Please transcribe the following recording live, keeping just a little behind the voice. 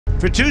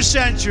For 2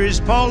 centuries,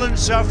 Poland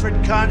suffered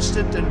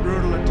constant and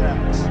brutal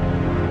attacks.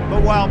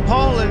 But while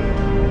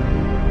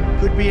Poland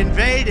could be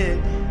invaded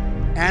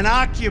and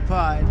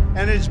occupied,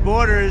 and its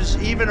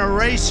borders even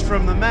erased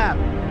from the map,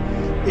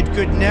 it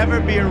could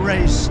never be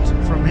erased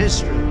from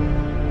history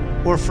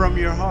or from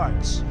your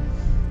hearts.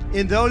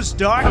 In those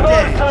dark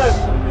days,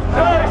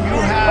 you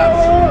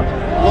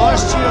have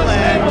lost your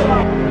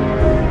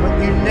land,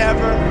 but you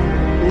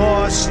never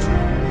lost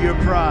your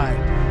pride.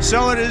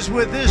 So it is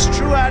with this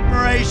true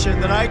admiration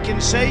that I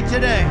can say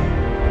today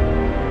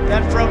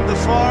that from the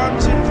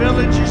farms and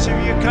villages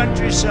of your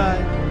countryside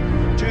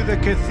to the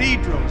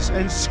cathedrals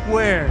and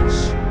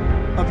squares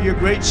of your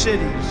great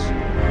cities,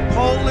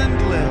 Poland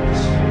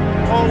lives,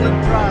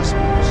 Poland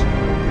prospers,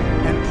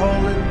 and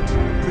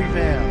Poland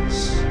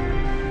prevails.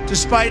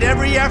 Despite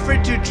every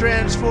effort to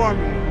transform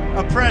you,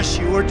 oppress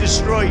you, or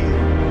destroy you,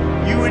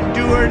 you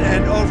endured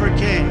and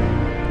overcame.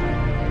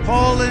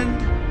 Poland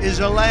is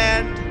a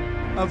land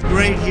of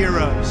great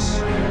heroes,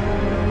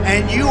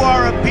 and you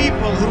are a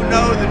people who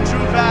know the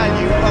true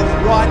value of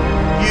what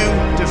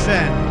you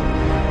defend.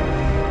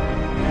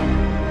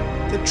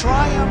 The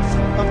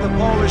triumph of the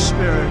Polish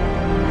spirit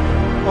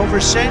over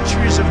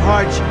centuries of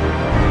hardship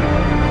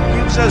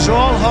gives us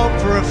all hope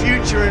for a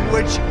future in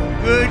which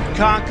good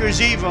conquers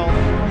evil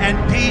and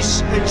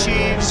peace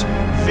achieves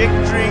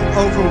victory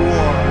over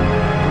war.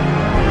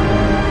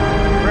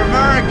 For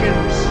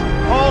Americans,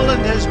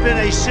 Poland has been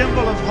a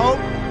symbol of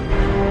hope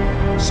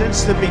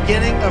since the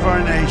beginning of our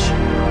nation.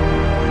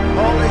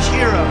 Polish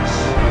heroes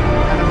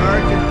and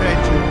American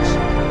patriots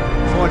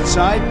fought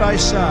side by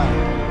side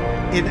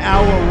in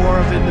our War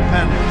of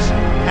Independence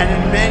and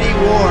in many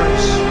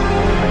wars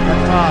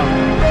that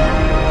followed.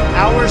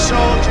 Our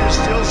soldiers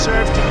still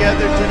serve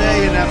together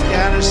today in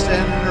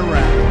Afghanistan and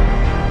Iraq,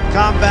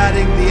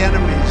 combating the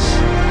enemies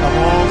of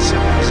all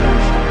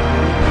civilization.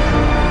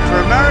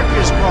 For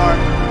America's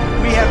part,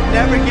 we have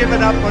never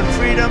given up on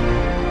freedom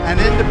and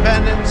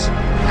independence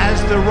as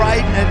the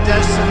right and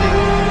destiny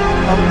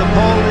of the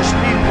Polish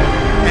people,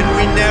 and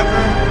we never